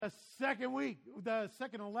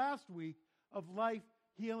second to last week of Life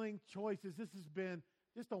Healing Choices. This has been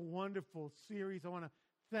just a wonderful series. I want to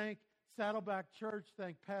thank Saddleback Church,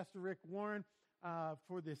 thank Pastor Rick Warren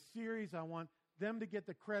for this series. I want them to get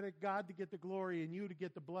the credit, God to get the glory, and you to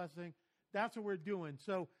get the blessing. That's what we're doing.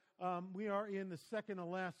 So we are in the second to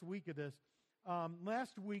last week of this.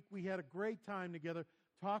 Last week we had a great time together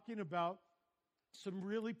talking about some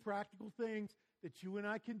really practical things that you and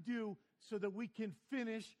I can do so that we can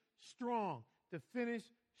finish strong. To finish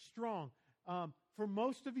strong. For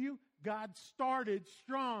most of you, God started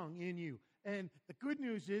strong in you. And the good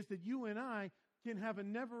news is that you and I can have a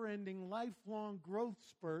never-ending, lifelong growth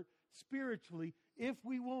spurt spiritually if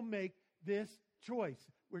we will make this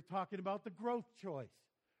choice. We're talking about the growth choice,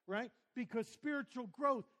 right? Because spiritual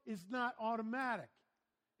growth is not automatic.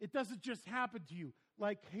 It doesn't just happen to you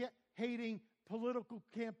like hating political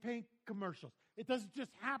campaign commercials. It doesn't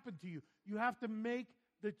just happen to you. You have to make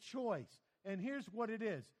the choice. And here's what it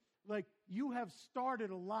is. Like, you have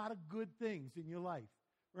started a lot of good things in your life,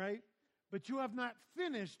 right? But you have not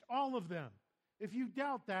finished all of them. If you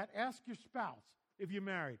doubt that, ask your spouse if you're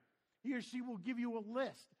married. He or she will give you a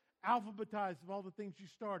list, alphabetized, of all the things you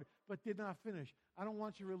started but did not finish. I don't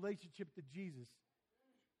want your relationship to Jesus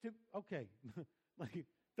to, okay, like,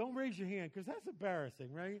 don't raise your hand because that's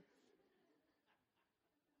embarrassing, right?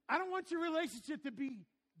 I don't want your relationship to be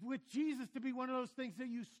with Jesus to be one of those things that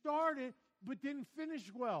you started but didn't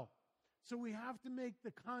finish well. So we have to make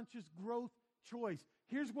the conscious growth choice.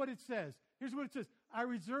 Here's what it says. I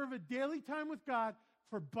reserve a daily time with God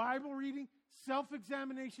for Bible reading,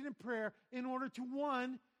 self-examination, and prayer in order to,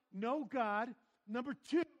 1, know God,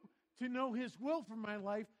 2, to know His will for my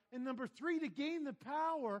life, and 3, to gain the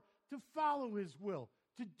power to follow His will,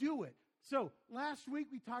 to do it. So last week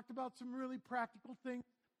we talked about some really practical things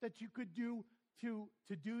that you could do to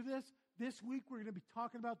do this. This week we're going to be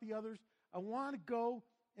talking about the others. I want to go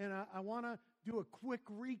and I want to do a quick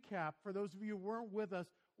recap for those of you who weren't with us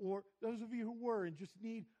or those of you who were and just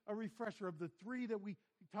need a refresher of the 3 that we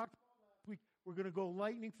talked about last week. We're going to go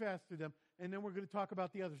lightning fast through them, and then we're going to talk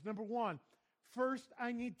about the others. 1, first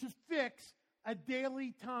I need to fix a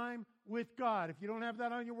daily time with God. If you don't have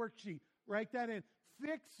that on your worksheet, write that in.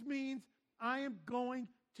 Fix means I am going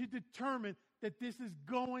to determine that this is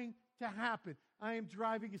going to happen. I am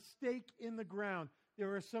driving a stake in the ground.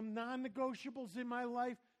 There are some non-negotiables in my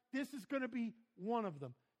life. This is going to be one of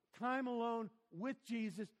them. Time alone with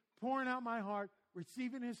Jesus, pouring out my heart,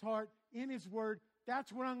 receiving His heart in His Word.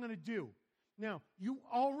 That's what I'm going to do. Now, you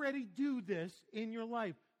already do this in your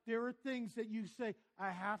life. There are things that you say, I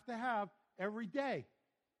have to have every day,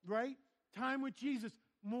 right? Time with Jesus,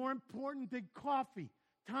 more important than coffee.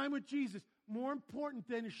 Time with Jesus, more important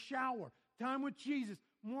than a shower. Time with Jesus,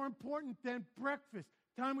 more important than breakfast.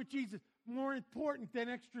 Time with Jesus, more important than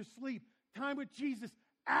extra sleep. Time with Jesus,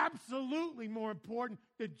 absolutely more important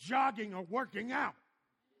than jogging or working out.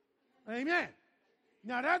 Amen.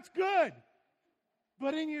 Now that's good.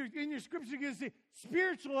 But in your scripture, you're going to see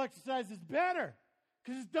spiritual exercise is better.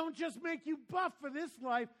 Because it don't just make you buff for this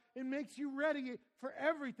life, it makes you ready for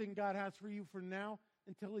everything God has for you from now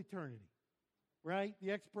until eternity. Right?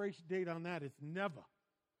 The expiration date on that is never.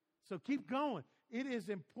 So keep going. It is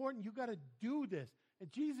important. You got to do this.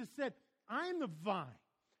 And Jesus said, I'm the vine.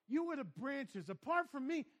 You are the branches. Apart from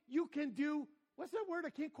me, you can do, what's that word? I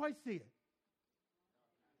can't quite see it.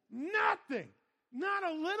 Nothing. Not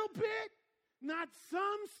a little bit. Not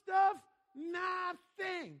some stuff.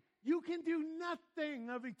 Nothing. You can do nothing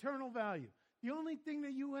of eternal value. The only thing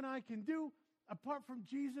that you and I can do, apart from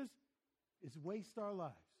Jesus, is waste our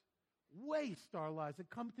lives. Waste our lives and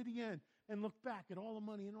come to the end and look back at all the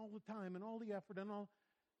money and all the time and all the effort and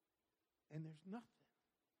there's nothing.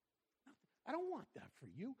 I don't want that for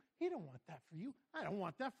you. He don't want that for you. I don't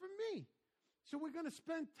want that for me. So we're going to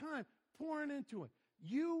spend time pouring into it.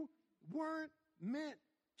 You weren't meant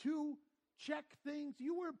to check things.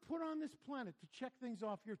 You were put on this planet to check things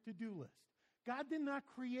off your to-do list. God did not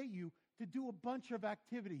create you to do a bunch of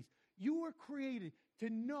activities. You were created to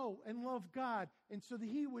know and love God, and so that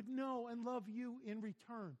He would know and love you in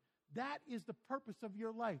return. That is the purpose of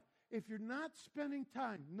your life. If you're not spending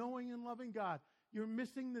time knowing and loving God, you're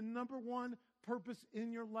missing the number 1 purpose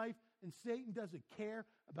in your life, and Satan doesn't care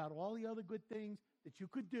about all the other good things that you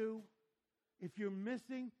could do if you're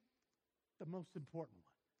missing the most important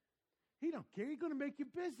one. He don't care. He's going to make you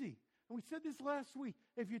busy. And we said this last week.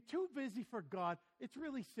 If you're too busy for God, it's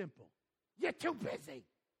really simple. You're too busy.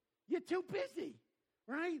 You're too busy,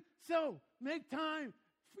 right? So make time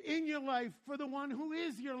in your life for the one who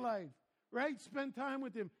is your life, right? Spend time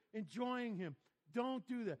with Him, enjoying Him. Don't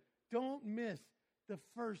do that. Don't miss the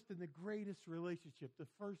first and the greatest relationship, the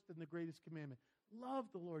first and the greatest commandment. Love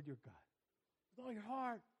the Lord your God with all your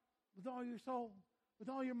heart, with all your soul, with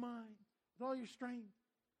all your mind, with all your strength.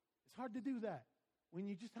 It's hard to do that when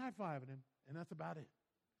you just high-fiving him, and that's about it.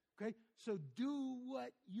 Okay? So do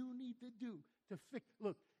what you need to do to fix.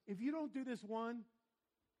 Look, if you don't do this one,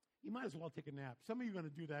 you might as well take a nap. Some of you are going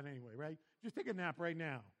to do that anyway, right? Just take a nap right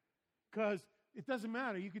now. Because it doesn't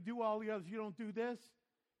matter. You could do all the others. You don't do this,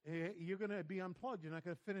 you're going to be unplugged. You're not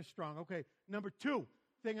going to finish strong. Okay, number 2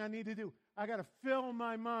 thing I need to do. I got to fill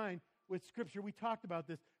my mind with Scripture. We talked about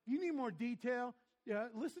this. If you need more detail,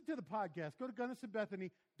 listen to the podcast. Go to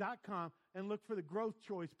GunnessandBethany.com and look for the Growth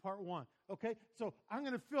Choice Part 1. Okay, so I'm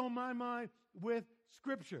going to fill my mind with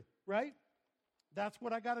Scripture, right? That's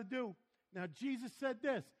what I got to do. Now, Jesus said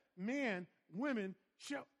this, man, women,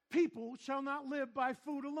 people shall not live by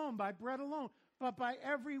food alone, by bread alone, but by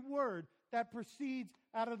every word that proceeds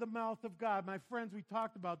out of the mouth of God. My friends, we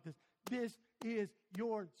talked about this. This is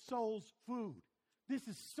your soul's food. This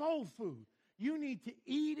is soul food. You need to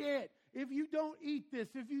eat it. If you don't eat this,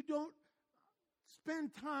 if you don't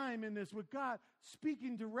spend time in this with God,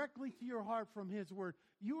 speaking directly to your heart from His Word,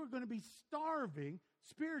 you are going to be starving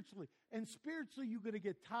spiritually. And spiritually, you're going to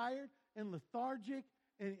get tired and lethargic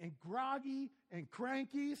and groggy and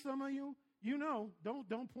cranky. Some of you,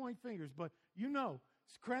 don't point fingers, but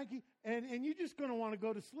it's cranky. And you're just going to want to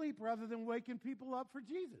go to sleep rather than waking people up for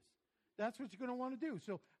Jesus. That's what you're going to want to do.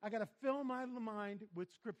 So I got to fill my mind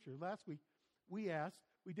with Scripture. Last week, we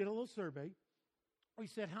did a little survey. We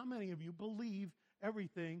said, how many of you believe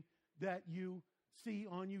everything that you see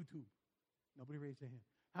on YouTube? Nobody raised their hand.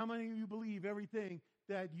 How many of you believe everything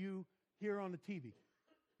that you hear on the TV?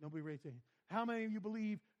 Nobody raised their hand. How many of you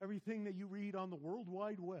believe everything that you read on the World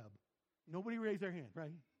Wide Web? Nobody raised their hand,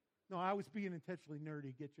 right? No, I was being intentionally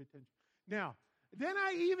nerdy, get your attention. Now, then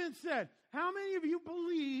I even said, how many of you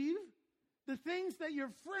believe the things that your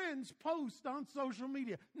friends post on social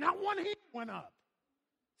media? Not one hand went up.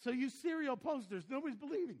 So you serial posters, nobody's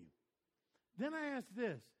believing you. Then I asked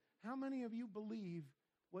this, how many of you believe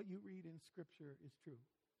what you read in Scripture is true?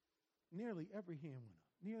 Nearly every hand went up.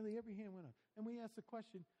 Nearly every hand went up. And we asked the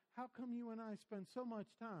question, how come you and I spend so much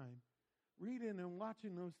time reading and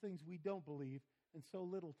watching those things we don't believe and so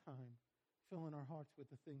little time filling our hearts with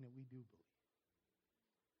the thing that we do believe?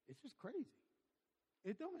 It's just crazy.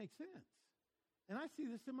 It don't make sense. And I see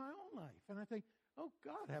this in my own life. And I think, oh,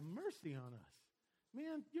 God, have mercy on us.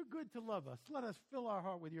 Man, you're good to love us. Let us fill our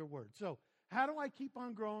heart with your word. So how do I keep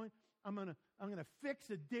on growing? I'm gonna fix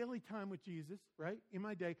a daily time with Jesus, right, in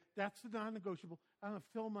my day. That's the non-negotiable. I'm going to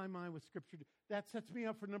fill my mind with Scripture. That sets me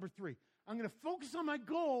up for number 3. I'm going to focus on my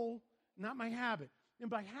goal, not my habit. And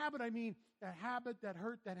by habit, I mean that habit, that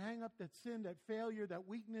hurt, that hang-up, that sin, that failure, that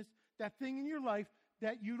weakness, that thing in your life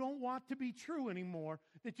that you don't want to be true anymore,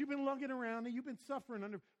 that you've been lugging around, that you've been suffering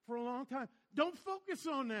under for a long time. Don't focus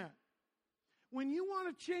on that. When you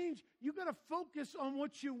want to change, you got to focus on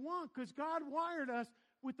what you want, because God wired us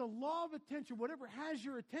with the law of attention. Whatever has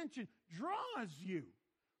your attention draws you,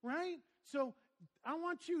 right? So I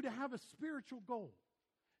want you to have a spiritual goal.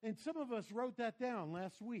 And some of us wrote that down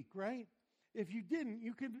last week, right? If you didn't,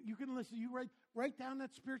 you can listen. You write down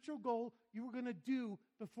that spiritual goal you were going to do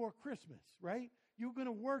before Christmas, right? You were going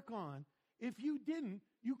to work on. If you didn't,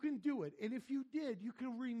 you can do it. And if you did, you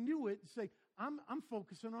can renew it and say, I'm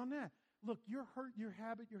focusing on that. Look, your hurt, your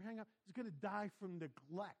habit, your hang-up is going to die from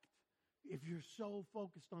neglect if you're so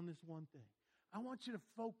focused on this one thing. I want you to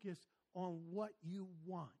focus on what you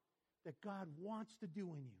want, that God wants to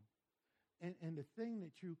do in you. And the thing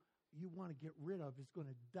that you want to get rid of is going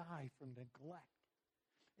to die from neglect.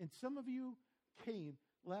 And some of you came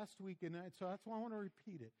last week, and so that's why I want to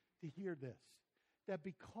repeat it, to hear this, that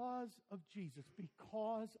because of Jesus,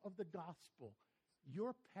 because of the gospel,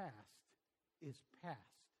 your past is past.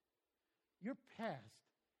 Your past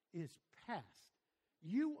is past.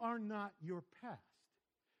 You are not your past.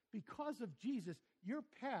 Because of Jesus, your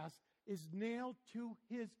past is nailed to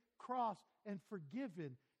His cross and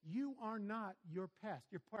forgiven. You are not your past.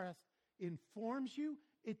 Your past informs you.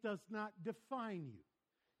 It does not define you.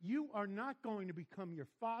 You are not going to become your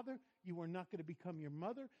father. You are not going to become your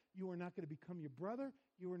mother. You are not going to become your brother.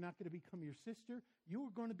 You are not going to become your sister. You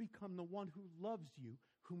are going to become the one who loves you,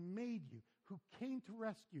 who made you, who came to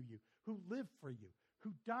rescue you, who lived for you,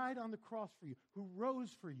 who died on the cross for you, who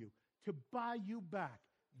rose for you to buy you back.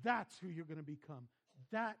 That's who you're going to become.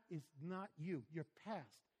 That is not you. Your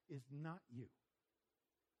past is not you.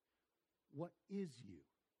 What is you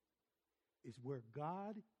is where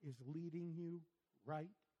God is leading you right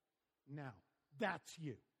now. That's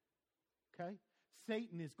you. Okay?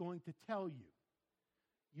 Satan is going to tell you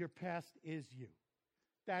your past is you.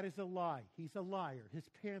 That is a lie. He's a liar. His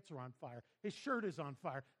pants are on fire. His shirt is on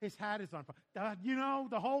fire. His hat is on fire. You know,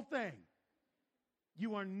 the whole thing.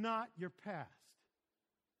 You are not your past.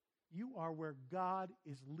 You are where God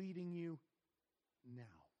is leading you now.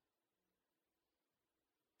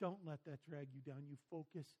 Don't let that drag you down. You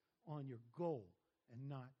focus on your goal and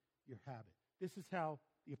not your habit. This is how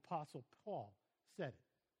the Apostle Paul said it.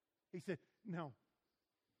 He said, no,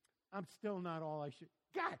 I'm still not all I should.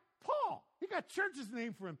 God, Paul, he got church's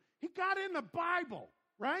name for him. He got in the Bible,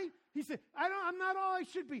 right? He said, I'm not all I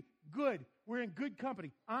should be. Good. We're in good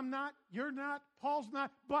company. I'm not, you're not, Paul's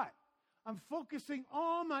not, but I'm focusing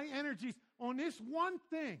all my energies on this one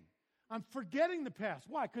thing. I'm forgetting the past.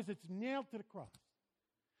 Why? Because it's nailed to the cross.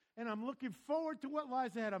 And I'm looking forward to what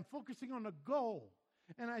lies ahead. I'm focusing on the goal.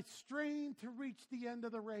 And I strain to reach the end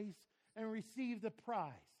of the race and receive the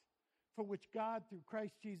prize for which God, through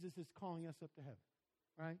Christ Jesus, is calling us up to heaven.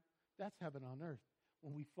 Right? That's heaven on earth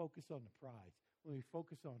when we focus on the prize, when we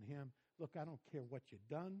focus on Him. Look, I don't care what you've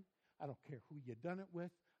done. I don't care who you've done it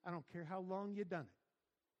with. I don't care how long you've done it.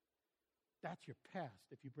 That's your past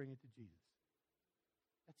if you bring it to Jesus.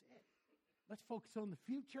 That's it. Let's focus on the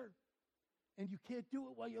future. And you can't do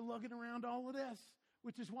it while you're lugging around all of this,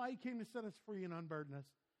 which is why He came to set us free and unburden us.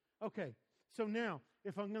 Okay, so now,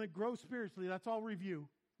 if I'm going to grow spiritually, that's all review.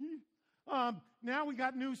 Now we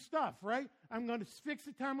got new stuff, right? I'm going to fix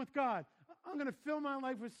the time with God. I'm going to fill my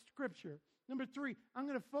life with Scripture. Number 3, I'm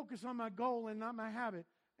going to focus on my goal and not my habit.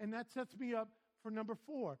 And that sets me up for number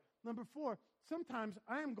 4. Number 4, sometimes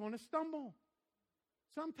I am going to stumble.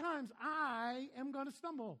 Sometimes I am going to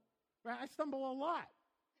stumble. Right? I stumble a lot.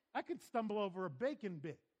 I could stumble over a bacon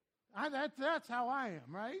bit. That's how I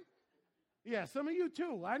am, right? Yeah, some of you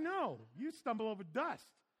too. I know. You stumble over dust,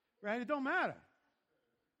 right? It don't matter.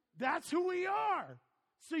 That's who we are.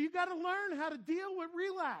 So you got to learn how to deal with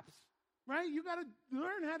relapse, right? You got to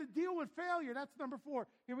learn how to deal with failure. That's number 4.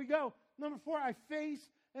 Here we go. Number 4, I face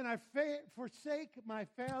and I forsake my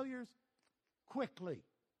failures quickly.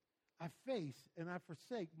 I face and I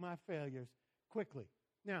forsake my failures quickly.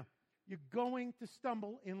 Now, you're going to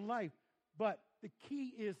stumble in life, but the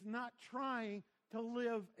key is not trying to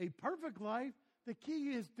live a perfect life. The key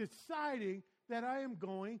is deciding that I am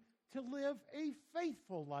going to live a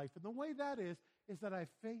faithful life. And the way that is that I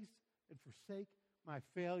face and forsake my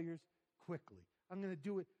failures quickly. I'm going to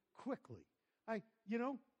do it quickly.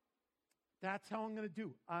 That's how I'm going to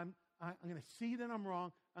do. I'm going to see that I'm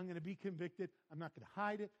wrong. I'm going to be convicted. I'm not going to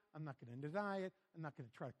hide it. I'm not going to deny it. I'm not going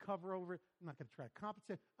to try to cover over it. I'm not going to try to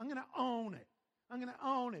compensate. I'm going to own it. I'm going to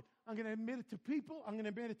own it. I'm going to admit it to people. I'm going to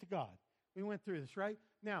admit it to God. We went through this, right?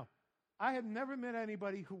 Now, I have never met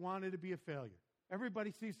anybody who wanted to be a failure.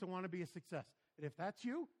 Everybody seems to want to be a success. And if that's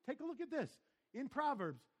you, take a look at this. In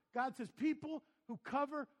Proverbs, God says people who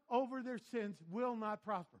cover over their sins will not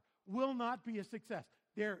prosper, will not be a success.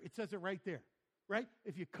 There, it says it right there, right?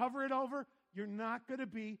 If you cover it over, you're not going to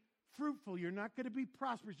be fruitful. You're not going to be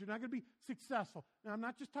prosperous. You're not going to be successful. Now, I'm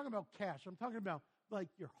not just talking about cash. I'm talking about like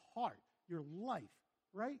your heart, your life,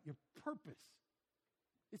 right? Your purpose.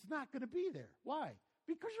 It's not going to be there. Why?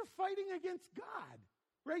 Because you're fighting against God,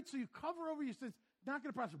 right? So you cover over your sins, not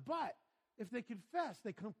going to prosper. But if they confess,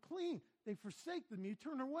 they come clean, they forsake them, you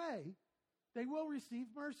turn away, they will receive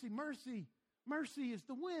mercy. Mercy is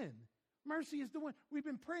the win. Mercy is the win. We've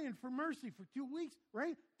been praying for mercy for 2 weeks,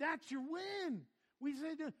 right? That's your win. We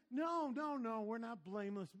say, no, we're not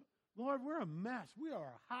blameless. Lord, we're a mess. We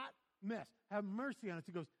are a hot mess. Have mercy on us.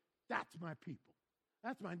 He goes, that's my people.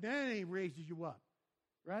 That's my, then He raises you up,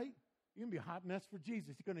 right? You're going to be a hot mess for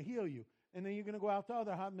Jesus. He's going to heal you. And then you're going to go out to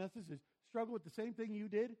other hot messes and struggle with the same thing you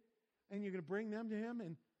did, and you're going to bring them to Him,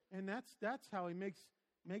 and that's how He makes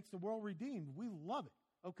the world redeemed. We love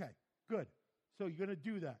it. Okay, good. So you're going to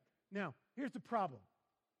do that. Now, here's the problem.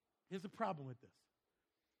 Here's the problem with this.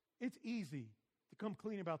 It's easy to come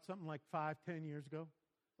clean about something like 5, 10 years ago.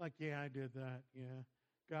 Like, yeah, I did that. Yeah.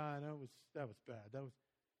 God, that was bad.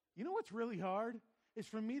 You know what's really hard? Is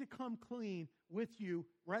for me to come clean with you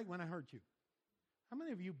right when I hurt you. How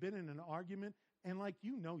many of you been in an argument and like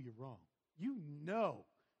you know you're wrong? You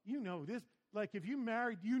know this. Like if you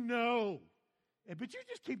married, you know. But you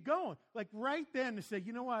just keep going. Like right then to say,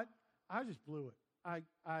 you know what? I just blew it.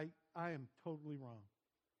 I am totally wrong.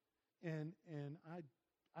 And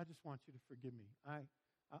I just want you to forgive me. I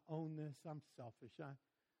own this. I'm selfish.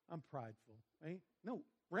 I'm prideful. Right? No,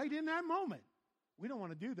 right in that moment. We don't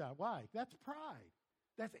want to do that. Why? That's pride.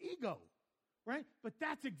 That's ego. Right? But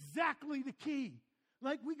that's exactly the key.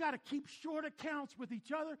 Like we got to keep short accounts with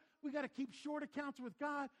each other. We got to keep short accounts with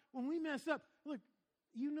God. When we mess up, look,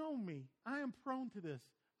 you know me. I am prone to this.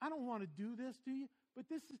 I don't want to do this to you, but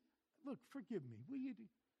this is look, forgive me. Will you do?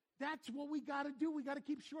 That's what we got to do. We got to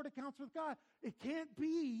keep short accounts with God. It can't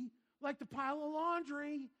be like the pile of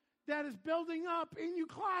laundry that is building up in your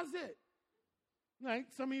closet. Right?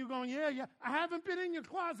 Some of you going, yeah. I haven't been in your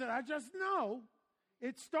closet. I just know.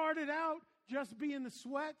 It started out just being the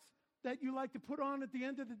sweats that you like to put on at the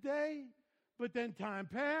end of the day. But then time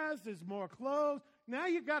passed. There's more clothes. Now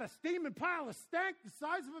you got a steaming pile of stank the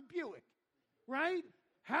size of a Buick. Right?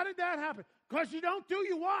 How did that happen? Because you don't do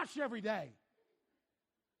your wash every day.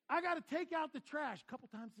 I got to take out the trash a couple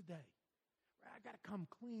times a day. I got to come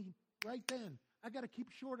clean right then. I got to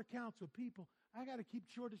keep short accounts with people. I got to keep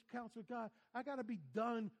short accounts with God. I got to be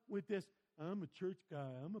done with this. I'm a church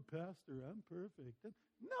guy. I'm a pastor. I'm perfect.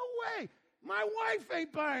 No way. My wife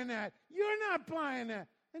ain't buying that. You're not buying that.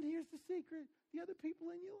 And here's the secret. The other people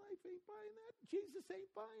in your life ain't buying that. Jesus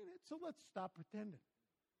ain't buying it. So let's stop pretending.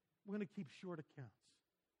 We're going to keep short accounts.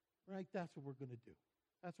 Right? That's what we're going to do.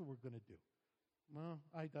 That's what we're going to do. Well,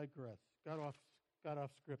 I digress. Got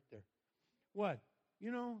off script there. What?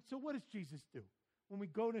 So what does Jesus do? When we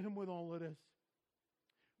go to him with all of this,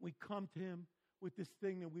 we come to him with this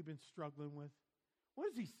thing that we've been struggling with. What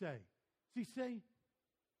does he say? Does he say,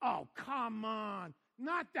 oh, come on,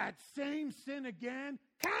 not that same sin again?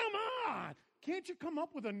 Come on! Can't you come up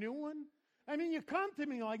with a new one? I mean, you come to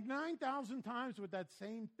me like 9,000 times with that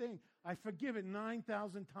same thing. I forgive it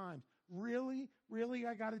 9,000 times. Really? Really,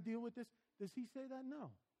 I got to deal with this? Does he say that? No.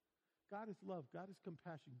 God is love. God is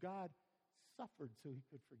compassion. God suffered so he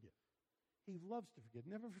could forgive. He loves to forgive,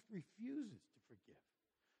 never refuses to forgive.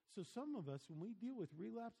 So some of us, when we deal with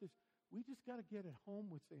relapses, we just got to get at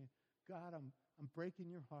home with saying, God, I'm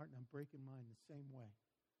breaking your heart and I'm breaking mine the same way.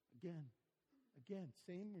 Again,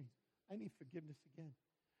 same reason. I need forgiveness again.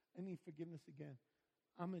 I need forgiveness again.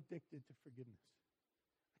 I'm addicted to forgiveness.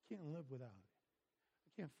 I can't live without it.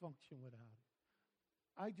 I can't function without it.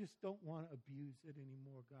 I just don't want to abuse it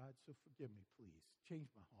anymore, God, so forgive me, please.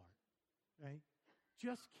 Change my heart, right?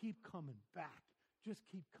 Just keep coming back. Just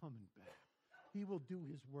keep coming back. He will do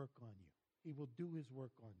his work on you. He will do his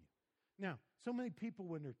work on you. Now, so many people,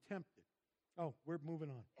 when they're tempted, we're moving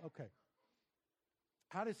on. Okay.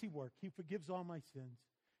 How does he work? He forgives all my sins.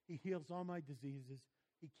 He heals all my diseases.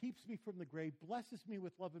 He keeps me from the grave, blesses me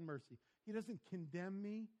with love and mercy. He doesn't condemn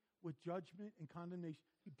me with judgment and condemnation.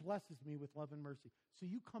 He blesses me with love and mercy. So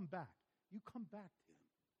you come back. You come back to him.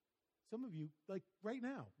 Some of you, like right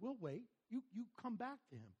now, we'll wait. You come back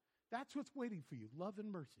to him. That's what's waiting for you, love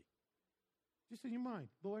and mercy. Just in your mind,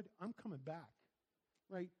 Lord, I'm coming back,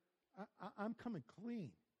 right? I'm coming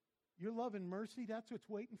clean. Your love and mercy, that's what's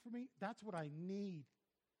waiting for me. That's what I need.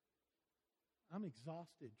 I'm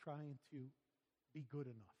exhausted trying to be good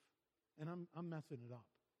enough, and I'm messing it up.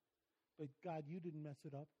 But God, you didn't mess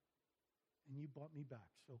it up, and you brought me back,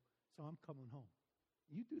 so I'm coming home.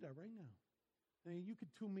 You do that right now. I mean, you could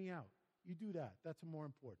tune me out. You do that. That's more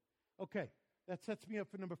important. Okay, that sets me up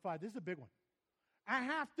for number 5. This is a big one. I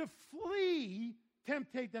have to flee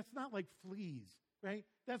temptation. That's not like fleas, right?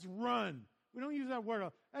 That's run. We don't use that word.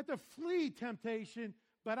 I have to flee temptation,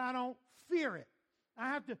 but I don't fear it. I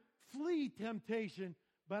have to flee temptation,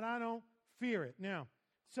 but I don't fear it. Now,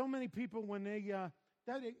 so many people, when they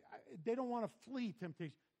don't want to flee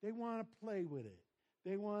temptation. They want to play with it.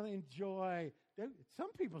 They want to enjoy.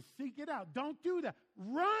 Some people seek it out. Don't do that.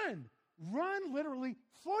 Run. Run literally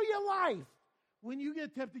for your life. When you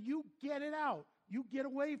get tempted, you get it out. You get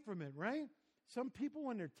away from it, right? Some people,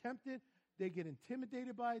 when they're tempted, they get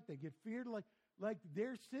intimidated by it. They get feared like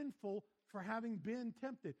they're sinful for having been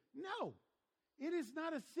tempted. No, it is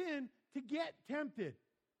not a sin to get tempted,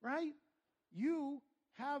 right? You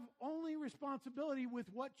have only responsibility with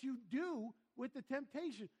what you do with the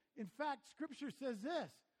temptation. In fact, Scripture says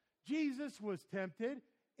this: Jesus was tempted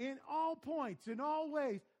in all points, in all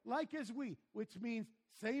ways, like as we, which means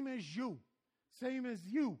same as you,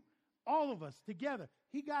 all of us together.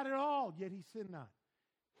 He got it all, yet he sinned not.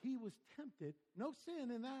 He was tempted, no sin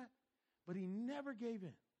in that, but he never gave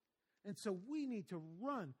in. And so we need to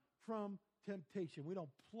run from temptation. We don't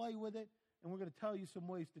play with it, and we're going to tell you some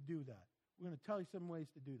ways to do that.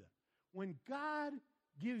 When God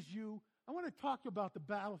gives you, I want to talk about the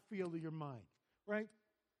battlefield of your mind, right?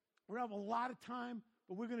 We don't have a lot of time,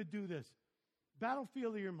 but we're going to do this.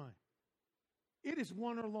 Battlefield of your mind. It is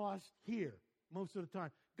won or lost here most of the time.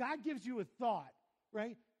 God gives you a thought,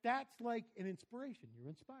 right? That's like an inspiration. You're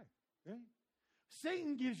inspired, right?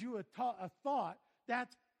 Satan gives you a thought.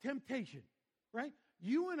 That's temptation, right?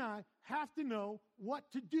 You and I have to know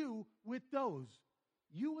what to do with those.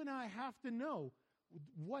 You and I have to know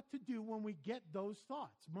what to do when we get those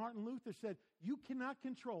thoughts. Martin Luther said, you cannot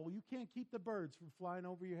control, you can't keep the birds from flying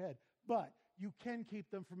over your head, but you can keep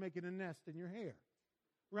them from making a nest in your hair,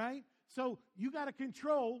 right? So you got to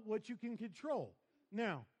control what you can control.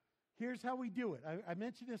 Now, here's how we do it. I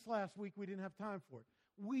mentioned this last week. We didn't have time for it.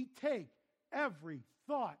 We take every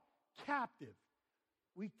thought captive.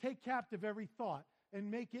 We take captive every thought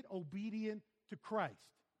and make it obedient to Christ.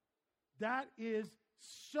 That is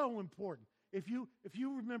so important. If you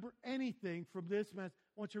remember anything from this message,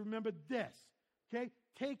 I want you to remember this. Okay?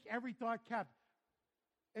 Take every thought captive.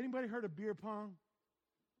 Anybody heard of beer pong?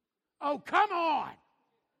 Oh, come on!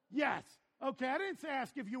 Yes. Okay, I didn't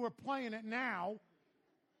ask if you were playing it now.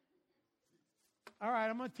 All right,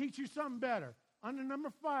 I'm going to teach you something better. Under number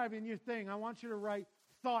 5 in your thing, I want you to write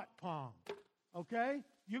thought pong. Okay?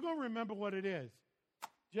 You're going to remember what it is.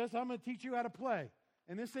 I'm going to teach you how to play.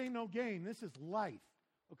 And this ain't no game. This is life.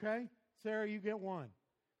 Okay? Sarah, you get one.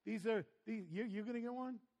 You're going to get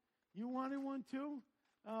one? You wanted one too?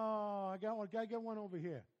 Oh, I got one. I get one over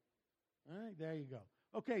here. All right, there you go.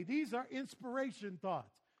 Okay, these are inspiration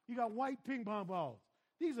thoughts. You got white ping pong balls.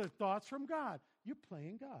 These are thoughts from God. You're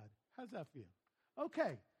playing God. How's that feel?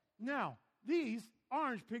 Okay, now, these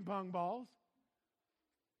orange ping pong balls.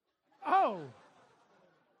 Oh,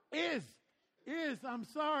 I'm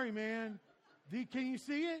sorry, man. Can you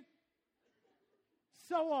see it?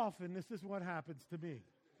 So often, this is what happens to me.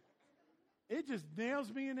 It just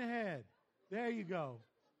nails me in the head. There you go.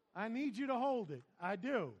 I need you to hold it. I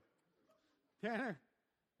do. Tanner,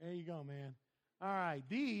 there you go, man. All right,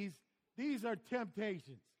 these are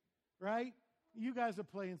temptations, right? You guys are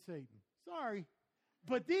playing Satan. Sorry.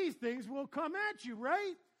 But these things will come at you,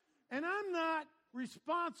 right? And I'm not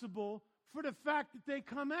responsible for the fact that they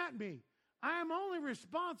come at me. I am only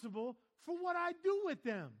responsible for what I do with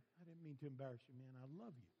them. I didn't mean to embarrass you, man. I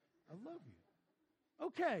love you. I love you.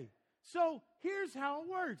 Okay, so here's how it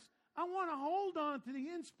works. I want to hold on to the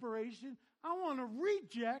inspiration. I want to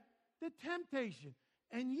reject the temptation.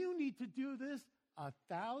 And you need to do this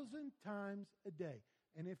 1,000 times a day.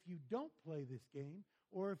 And if you don't play this game,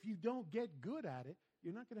 or if you don't get good at it,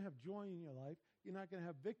 you're not going to have joy in your life, you're not going to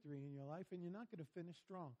have victory in your life, and you're not going to finish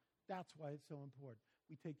strong. That's why it's so important.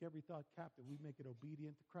 We take every thought captive. We make it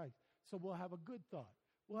obedient to Christ. So we'll have a good thought.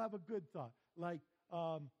 We'll have a good thought. Like,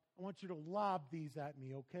 I want you to lob these at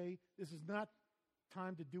me, okay? This is not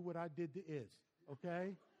time to do what I did to Iz,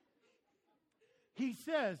 okay? He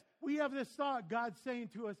says, we have this thought, God's saying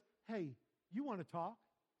to us, hey, you want to talk?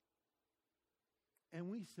 And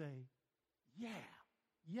we say, yeah,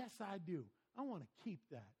 yes, I do. I want to keep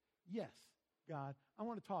that. Yes, God, I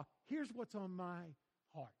want to talk. Here's what's on my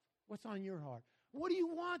heart. What's on your heart? What do you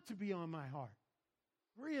want to be on my heart?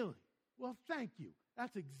 Really? Well, thank you.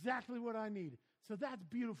 That's exactly what I needed. So that's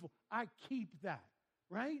beautiful. I keep that,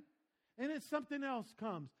 right? And then something else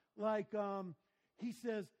comes. Like he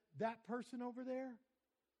says, that person over there,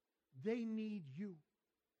 they need you.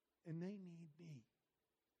 And they need me.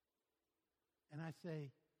 And I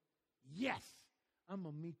say, yes, I'm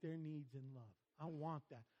going to meet their needs in love. I want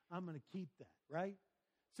that. I'm going to keep that, right?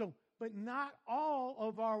 So, but not all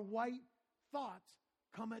of our white thoughts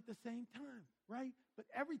come at the same time, right? But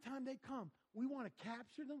every time they come, we want to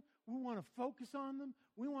capture them. We want to focus on them.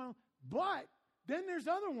 But then there's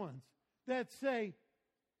other ones that say,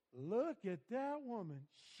 look at that woman.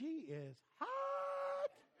 She is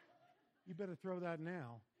hot. You better throw that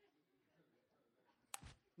now.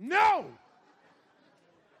 No!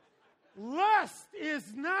 Lust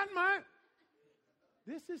is not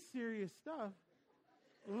this is serious stuff.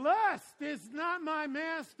 Lust is not my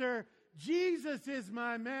master. Jesus is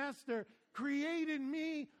my master. Create in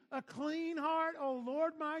me a clean heart, O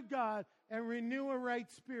Lord my God, and renew a right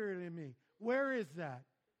spirit in me. Where is that?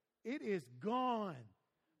 It is gone.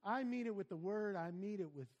 I mean it with the word. I mean it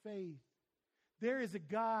with faith. There is a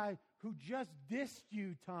guy who just dissed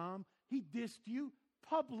you, Tom. He dissed you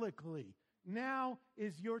publicly. Now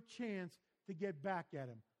is your chance to get back at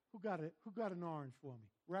him. Who got an orange for me?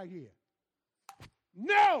 Right here.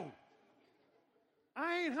 No!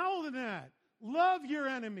 I ain't holding that. Love your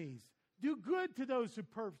enemies. Do good to those who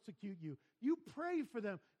persecute you. You pray for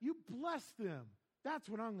them. You bless them. That's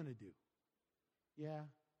what I'm going to do. Yeah?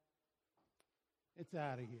 It's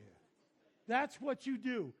out of here. That's what you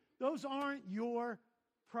do. Those aren't your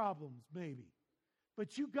problems, maybe.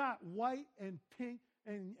 But you got white and pink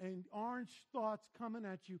and orange thoughts coming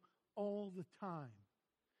at you all the time.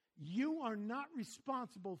 You are not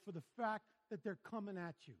responsible for the fact that they're coming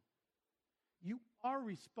at you. You are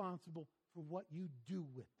responsible for what you do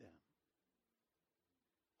with them.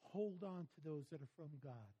 Hold on to those that are from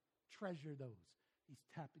God. Treasure those. He's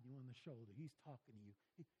tapping you on the shoulder. He's talking to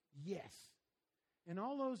you. Yes. And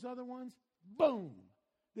all those other ones, boom,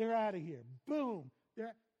 they're out of here. Boom.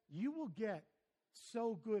 You will get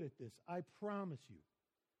so good at this. I promise you.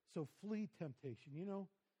 So flee temptation. You know,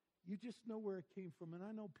 you just know where it came from. And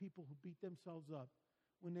I know people who beat themselves up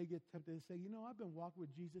when they get tempted and say, you know, I've been walking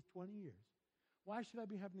with Jesus 20 years. Why should I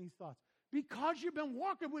be having these thoughts? Because you've been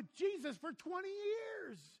walking with Jesus for 20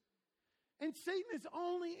 years. And Satan is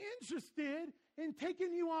only interested in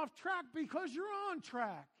taking you off track because you're on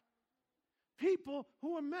track. People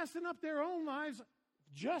who are messing up their own lives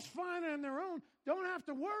just fine on their own don't have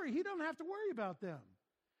to worry. He don't have to worry about them.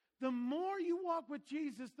 The more you walk with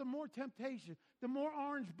Jesus, the more temptation, the more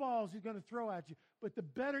orange balls he's going to throw at you. But the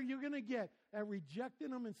better you're going to get at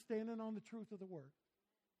rejecting them and standing on the truth of the word.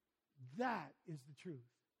 That is the truth.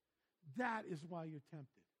 That is why you're tempted.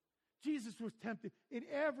 Jesus was tempted in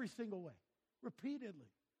every single way, repeatedly.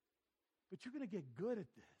 But you're going to get good at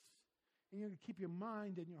this. And you're going to keep your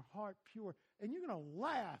mind and your heart pure. And you're going to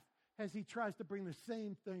laugh as he tries to bring the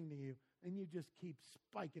same thing to you. And you just keep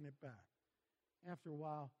spiking it back. After a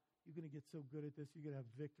while, you're going to get so good at this, you're going to have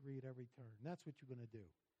victory at every turn. That's what you're going to do.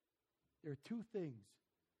 There are two things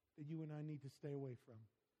that you and I need to stay away from.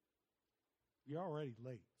 You're already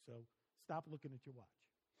late, so stop looking at your watch.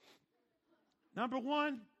 Number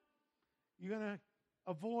one, you're going to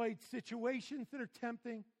avoid situations that are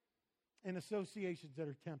tempting and associations that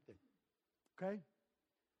are tempting. Okay?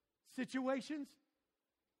 Situations,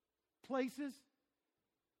 places,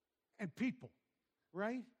 and people,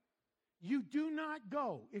 right? You do not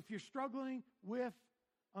go, if you're struggling with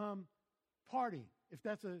partying, if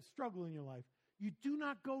that's a struggle in your life, you do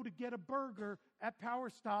not go to get a burger at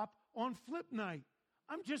Power Stop on flip night.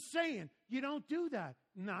 I'm just saying, you don't do that.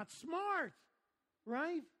 Not smart,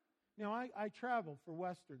 right? Now, I travel for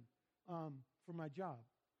Western for my job.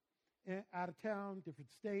 Out of town,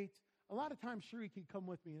 different states. A lot of times, Sheree can come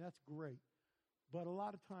with me, and that's great. But a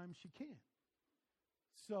lot of times, she can't.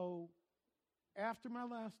 So, after my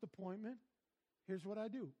last appointment, here's what I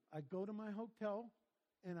do. I go to my hotel,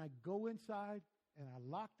 and I go inside, and I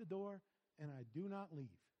lock the door, and I do not leave.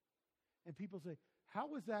 And people say, how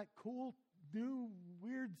was that cool, new,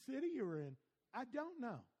 weird city you're in? I don't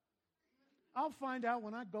know. I'll find out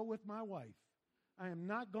when I go with my wife. I am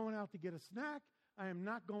not going out to get a snack. I am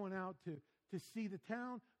not going out to see the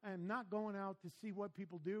town. I am not going out to see what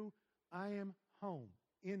people do. I am home,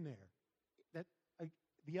 in there.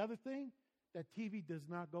 The other thing, that TV does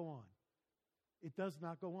not go on. It does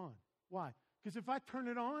not go on. Why? Because if I turn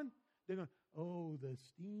it on, they're going, oh, the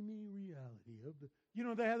steamy reality of the... You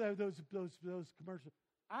know, they have those commercials.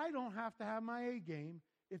 I don't have to have my A game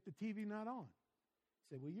if the TV not on. You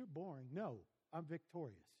say, well, you're boring. No, I'm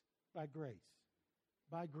victorious by grace.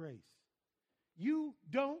 By grace. You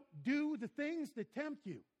don't do the things that tempt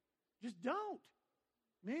you. Just don't.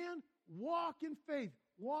 Man, walk in faith.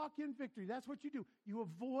 Walk in victory. That's what you do. You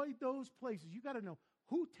avoid those places. You got to know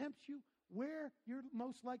who tempts you, where you're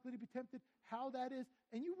most likely to be tempted, how that is,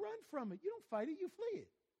 and you run from it. You don't fight it, you flee it.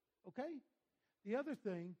 Okay? The other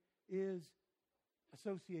thing is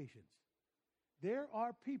associations. There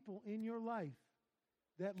are people in your life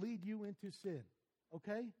that lead you into sin.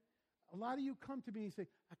 Okay? A lot of you come to me and say,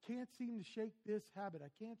 I can't seem to shake this habit.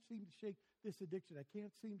 I can't seem to shake this addiction. I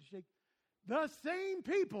can't seem to shake. The same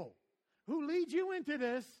people who lead you into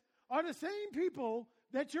this are the same people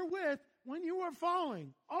that you're with when you are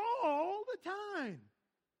falling all the time.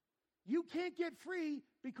 You can't get free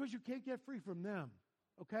because you can't get free from them,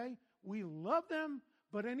 okay? We love them,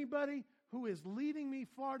 but anybody who is leading me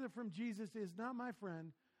farther from Jesus is not my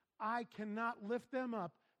friend. I cannot lift them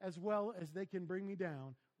up as well as they can bring me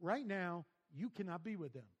down. Right now, you cannot be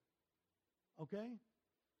with them, okay?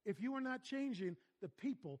 If you are not changing the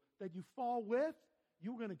people that you fall with,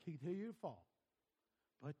 you're going to continue to fall.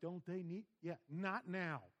 But don't they need? Yeah, not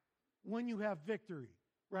now. When you have victory,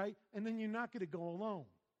 right? And then you're not going to go alone.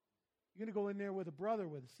 You're going to go in there with a brother,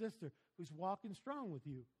 with a sister who's walking strong with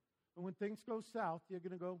you. And when things go south, you're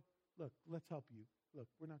going to go, look, let's help you. Look,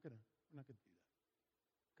 we're not going to do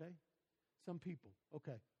that. Okay? Some people,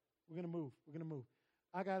 okay, we're going to move. We're going to move.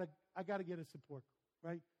 I gotta get a support,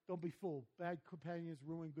 right? Don't be fooled. Bad companions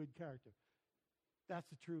ruin good character. That's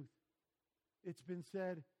the truth. It's been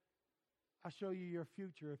said, I'll show you your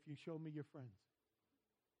future if you show me your friends.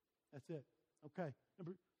 That's it. Okay.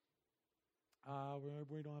 We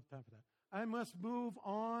don't have time for that. I must move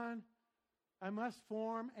on. I must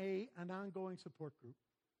form an ongoing support group.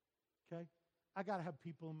 Okay? I got to have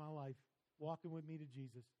people in my life walking with me to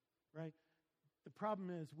Jesus, right? The problem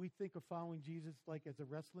is we think of following Jesus like as a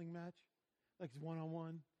wrestling match, like it's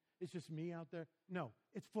one-on-one. It's just me out there. No,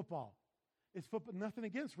 it's football. It's football. Nothing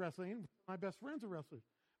against wrestling. My best friends are wrestlers.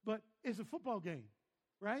 But it's a football game,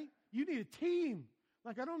 right? You need a team.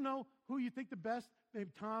 Like, I don't know who you think the best maybe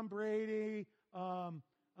Tom Brady,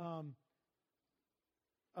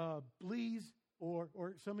 Blees,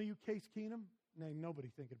 or some of you Case Keenum. Nobody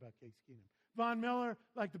thinking about Case Keenum. Von Miller,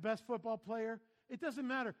 like the best football player. It doesn't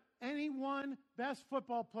matter. Any one best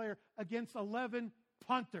football player against 11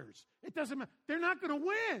 punters. It doesn't matter. They're not going to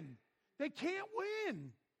win. They can't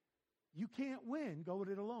win. You can't win. Go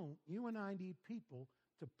it alone. You and I need people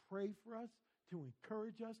to pray for us, to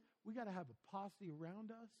encourage us. We got to have a posse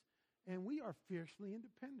around us. And we are fiercely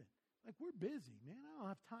independent. Like, we're busy, man. I don't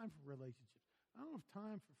have time for relationships. I don't have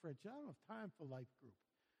time for friendship. I don't have time for life group.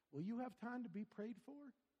 Will you have time to be prayed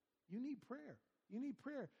for? You need prayer. You need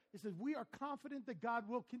prayer. It says, we are confident that God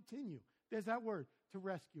will continue. There's that word, to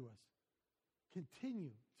rescue us.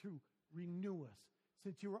 Continue to renew us,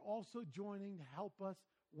 since you are also joining to help us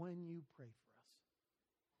when you pray for us.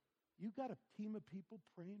 You got a team of people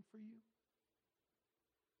praying for you?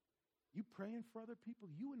 You praying for other people?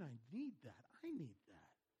 You and I need that. I need that.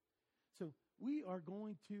 So we're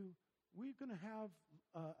going to have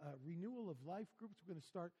a renewal of life groups. We're going to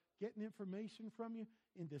start getting information from you.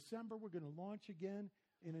 In December, we're going to launch again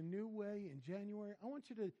in a new way in January. I want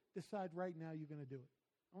you to decide right now you're going to do it.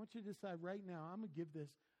 I want you to decide right now, I'm going to give this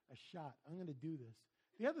a shot. I'm going to do this.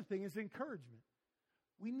 The other thing is encouragement.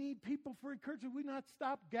 We need people for encouragement. We not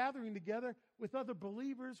stop gathering together with other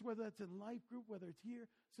believers, whether it's in life group, whether it's here,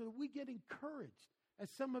 so that we get encouraged, as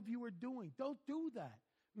some of you are doing. Don't do that.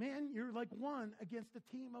 Man, you're like one against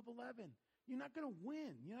a team of 11. You're not going to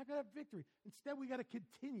win. You're not going to have victory. Instead, we got to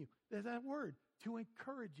continue. There's that word, to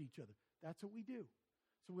encourage each other. That's what we do.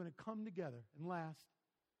 So we're going to come together. And last,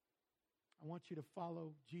 I want you to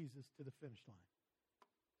follow Jesus to the finish line.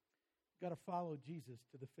 You've got to follow Jesus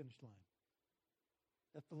to the finish line.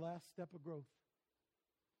 That's the last step of growth.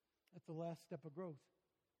 That's the last step of growth.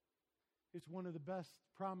 It's one of the best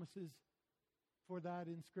promises for that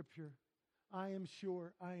in Scripture. I am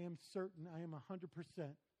sure, I am certain, I am 100%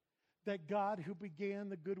 that God who began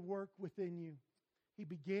the good work within you, He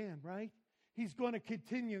began, right? He's going to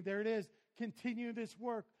continue. There it is. Continue this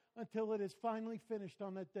work until it is finally finished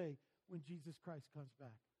on that day when Jesus Christ comes back.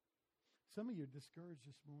 Some of you are discouraged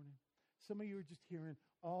this morning. Some of you are just hearing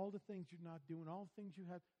all the things you're not doing, all the things you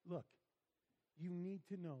have. Look, you need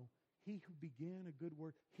to know He who began a good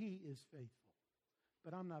work, He is faithful.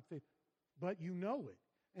 But I'm not faithful. But you know it.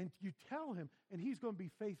 And you tell Him, and He's going to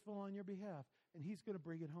be faithful on your behalf, and He's going to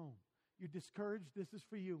bring it home. You're discouraged, this is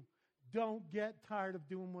for you. Don't get tired of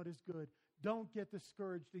doing what is good. Don't get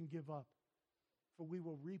discouraged and give up. For we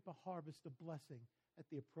will reap a harvest of blessing at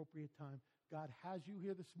the appropriate time. God has you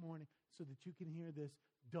here this morning so that you can hear this.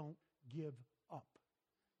 Don't give up.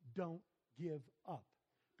 Don't give up.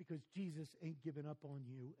 Because Jesus ain't given up on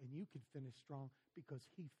you, and you can finish strong because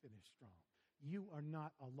He finished strong. You are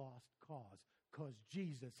not a lost cause because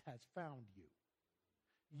Jesus has found you.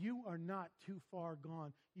 You are not too far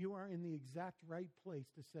gone. You are in the exact right place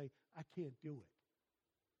to say, I can't do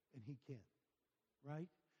it. And He can. Right?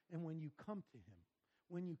 And when you come to Him,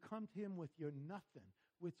 when you come to Him with your nothing,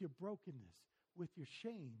 with your brokenness, with your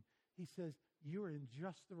shame, He says, you're in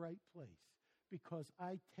just the right place because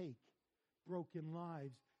I take broken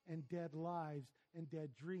lives and dead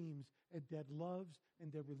dreams and dead loves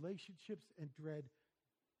and dead relationships and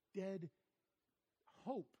dead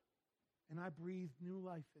hope, and I breathe new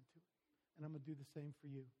life into it. And I'm going to do the same for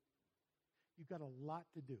you. You've got a lot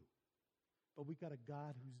to do, but we got a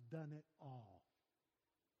God who's done it all.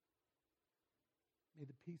 May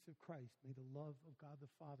the peace of Christ, may the love of God the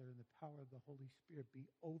Father and the power of the Holy Spirit be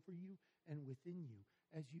over you and within you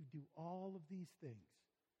as you do all of these things,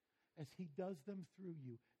 as He does them through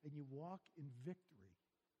you, and you walk in victory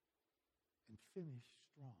and finish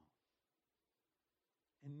strong.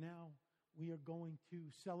 And now we are going to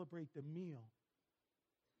celebrate the meal.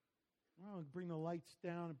 We're going to bring the lights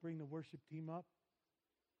down and bring the worship team up.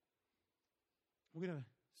 We're going to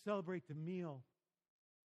celebrate the meal